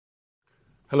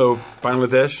Hello,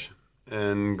 Bangladesh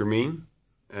and Grameen,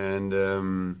 and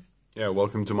yeah,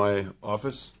 welcome to my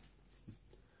office.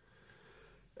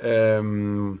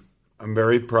 I'm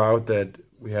very proud that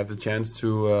we have the chance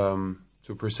to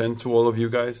present to all of you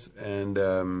guys, and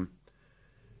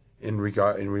in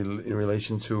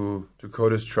relation to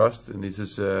CodersTrust, and this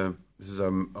is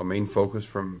our main focus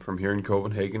from here in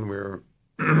Copenhagen, where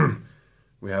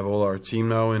we have all our team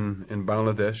now in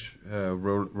Bangladesh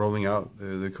rolling out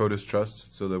the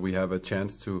CodersTrust, so that we have a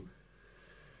chance to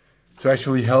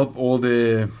actually help all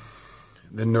the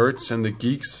nerds and the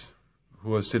geeks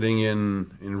who are sitting in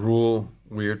rural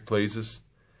weird places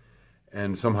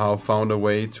and somehow found a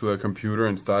way to a computer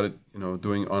and started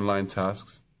doing online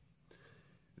tasks.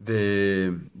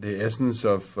 The essence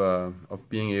of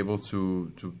being able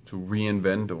to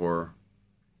reinvent or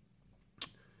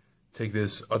take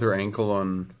this other angle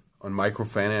on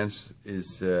microfinance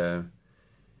is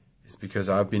because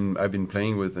I've been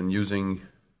playing with and using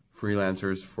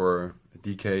freelancers for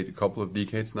a couple of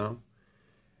decades now,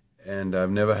 and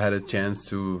I've never had a chance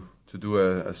to do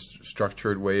a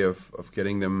structured way of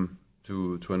getting them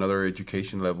to another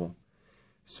education level.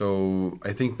 So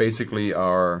I think basically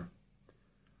the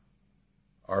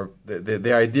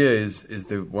idea is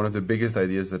one of the biggest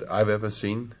ideas that I've ever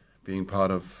seen, being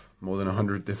part of more than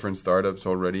 100 different startups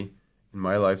already in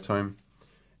my lifetime.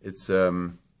 It's a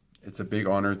big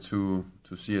honor to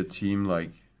see a team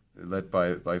led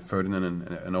by Ferdinand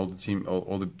and all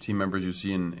the team members you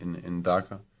see in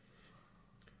Dhaka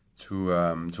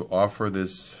to offer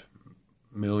this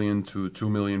 1 million to 2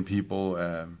 million people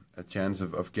a chance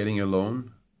of getting a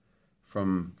loan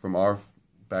from our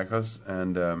backers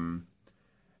and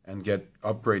get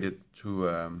upgraded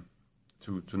to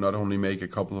not only make a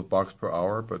couple of bucks per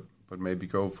hour, but maybe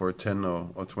go for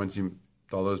 $10 or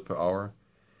 $20 per hour.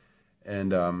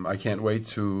 And I can't wait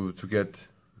to get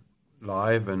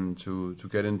live and to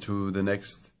get into the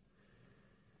next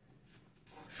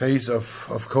phase of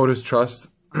CodersTrust,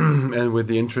 and with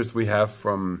the interest we have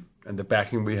from and the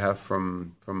backing we have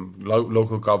from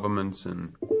local governments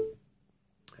and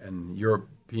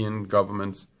European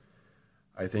governments,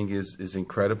 I think is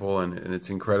incredible, and it's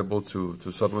incredible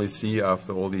to suddenly see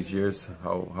after all these years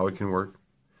how it can work.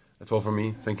 That's all for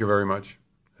me. Thank you very much,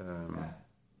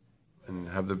 and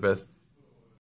have the best